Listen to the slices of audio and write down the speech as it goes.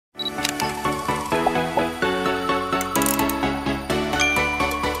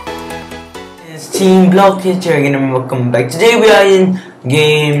Team Blockheads here again, and welcome back. Today we are in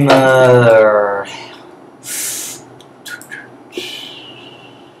game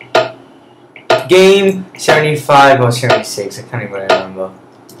game 75 or 76, I can't even remember.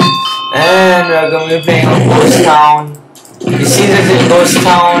 And we're going to be playing on Ghost Town. It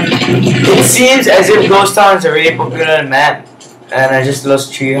seems as if Ghost Town is a really popular map, and I just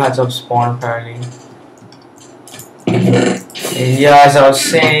lost 3 hearts of spawn apparently. And yeah, as I was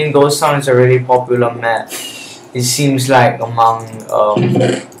saying, Ghost Town is a really popular map. It seems like among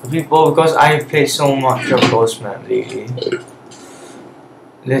people, because I played so much of Ghost map lately.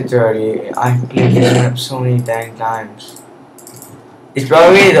 Literally, I've played this map so many dang times. It's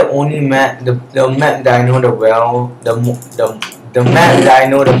probably the only map, the map that I know the map that I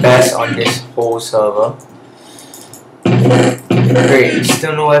know the best on this whole server. Great,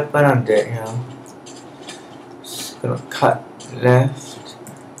 still no weapon, I'm dead here. Just gonna cut left.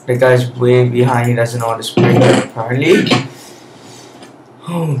 The guy's way behind, he doesn't know how to sprint apparently.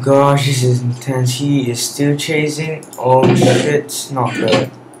 Oh gosh, this is intense. He is still chasing. Oh shit, it's not good.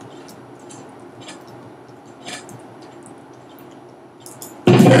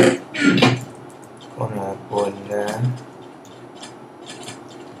 Gonna go in there.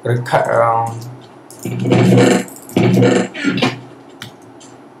 Gotta cut around.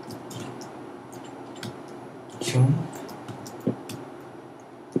 Jump.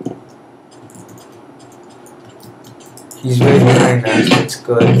 He's way behind us, that's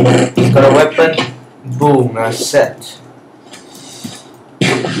good. He's got a weapon. Boom, now set.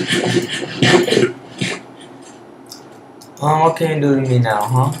 What can you do to me now,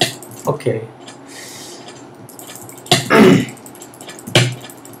 huh? Okay.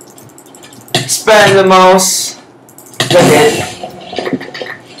 Expand the mouse. Look it.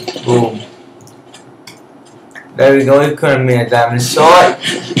 Boom. There we go, you couldn't make a diamond sword.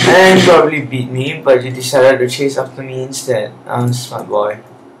 And probably beat me, but you decided to chase after me instead. I'm a smart boy.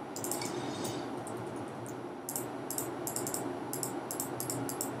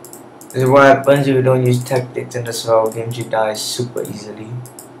 This is what happens if you don't use tactics in the survival games. You die super easily.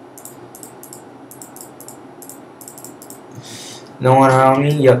 No one around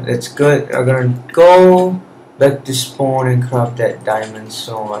me? Yup, that's good. I'm gonna go back to spawn and craft that diamond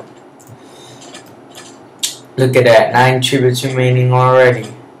sword. Look at that, 9 tributes remaining already.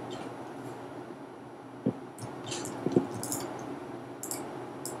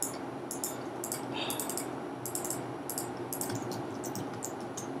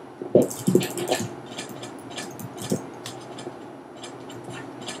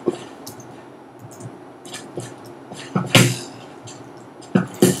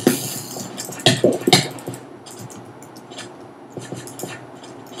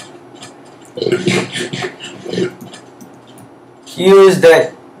 Use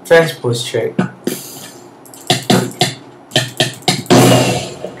that fence post trick.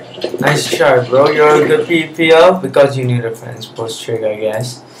 Nice try, bro. You're a good PvPer because you knew the fence post trick, I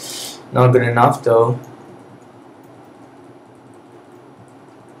guess. Not good enough though.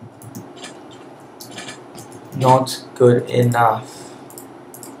 Not good enough.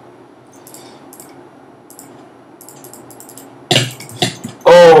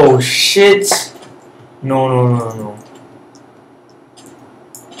 Oh shit! No.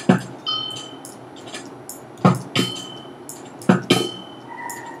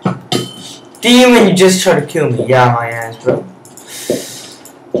 Demon, you just try to kill me. Yeah, my ass, bro.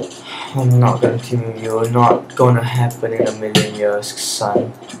 I'm not gonna kill you. Not gonna happen in a million years,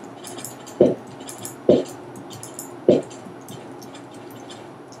 son.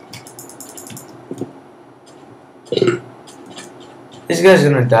 This guy's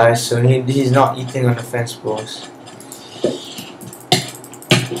gonna die soon. He's not eating on the fence post.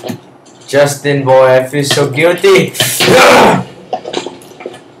 Justin, boy, I feel so guilty.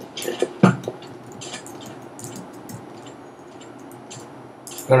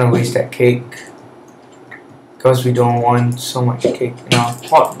 Gonna waste that cake because we don't want so much cake in our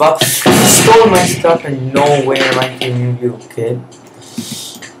pot. But you stole my stuff and no way am I killing you, kid.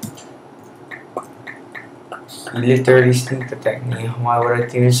 You literally sneak attacked me. Why would I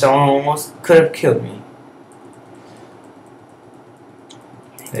think someone almost could have killed me?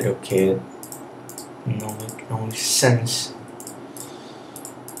 Little kid. No sense.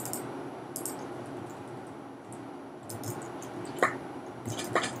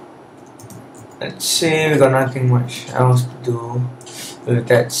 Let's see, we got nothing much else to do with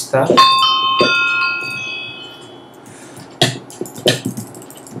that stuff.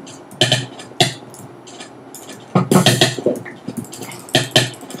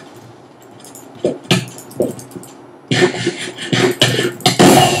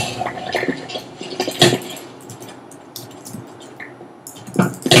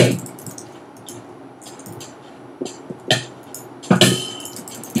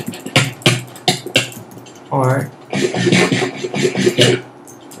 Alright.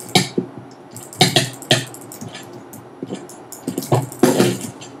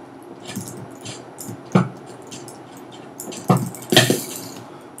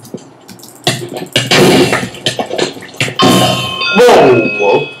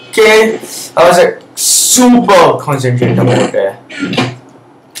 Whoa, okay. I was like super concentrated about there.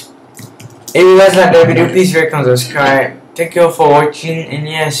 If you guys like the video, please rate and subscribe. Thank you all for watching, and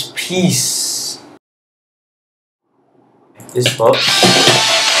yes, peace. This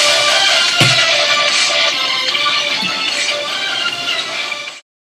box.